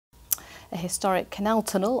A historic canal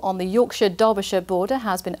tunnel on the Yorkshire-Derbyshire border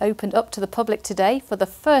has been opened up to the public today for the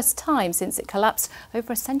first time since it collapsed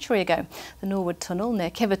over a century ago. The Norwood Tunnel near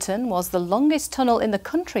Kiveton was the longest tunnel in the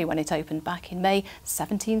country when it opened back in May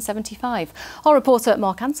 1775. Our reporter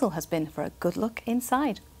Mark Ansell has been for a good look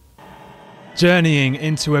inside. Journeying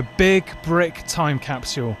into a big brick time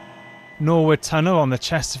capsule. Norwood Tunnel on the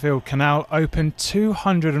Chesterfield Canal opened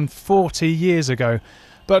 240 years ago,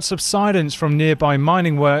 but subsidence from nearby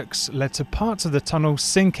mining works led to parts of the tunnel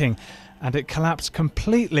sinking, and it collapsed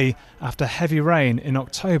completely after heavy rain in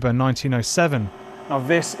October 1907. Now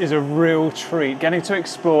this is a real treat, getting to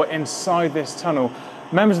explore inside this tunnel.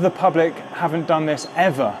 Members of the public haven't done this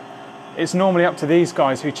ever. It's normally up to these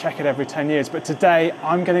guys who check it every 10 years, but today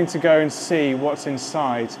I'm getting to go and see what's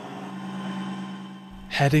inside.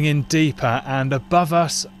 Heading in deeper, and above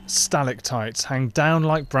us, stalactites hang down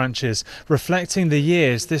like branches, reflecting the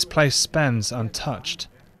years this place spends untouched.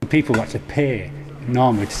 People actually pay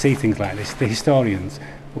normally to see things like this, the historians,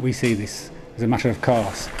 but we see this as a matter of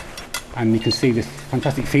course. And you can see the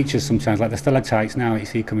fantastic features sometimes, like the stalactites now that you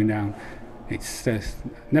see coming down. It's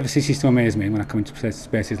never ceases to amaze me when I come into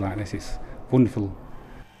spaces like this. It's wonderful.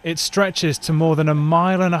 It stretches to more than 1.5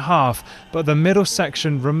 miles, but the middle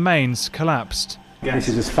section remains collapsed. This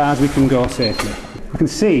is as far as we can go safely. I can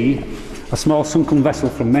see a small sunken vessel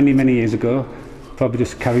from many, many years ago, probably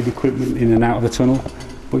just carried equipment in and out of the tunnel.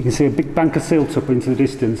 But you can see a big bank of silt up into the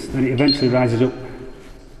distance, and it eventually rises up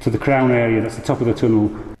to the crown area, that's the top of the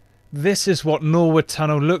tunnel. This is what Norwood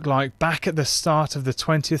Tunnel looked like back at the start of the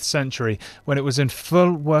 20th century, when it was in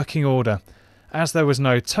full working order. As there was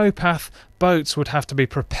no towpath, boats would have to be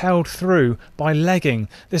propelled through by legging.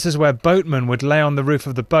 This is where boatmen would lay on the roof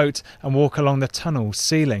of the boat and walk along the tunnel's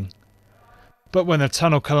ceiling. But when the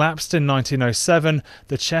tunnel collapsed in 1907,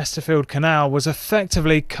 the Chesterfield Canal was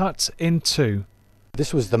effectively cut in two.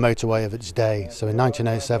 This was the motorway of its day. So in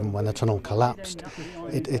 1907, when the tunnel collapsed,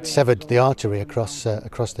 it severed the artery across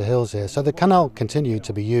the hills here. So the canal continued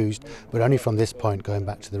to be used, but only from this point going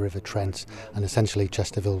back to the River Trent, and essentially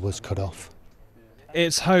Chesterfield was cut off.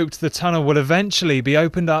 It's hoped the tunnel will eventually be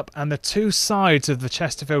opened up and the two sides of the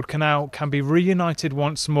Chesterfield Canal can be reunited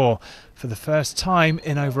once more for the first time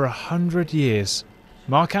in over 100 years.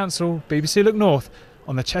 Mark Ansell, BBC Look North,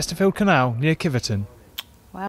 on the Chesterfield Canal near Kiveton.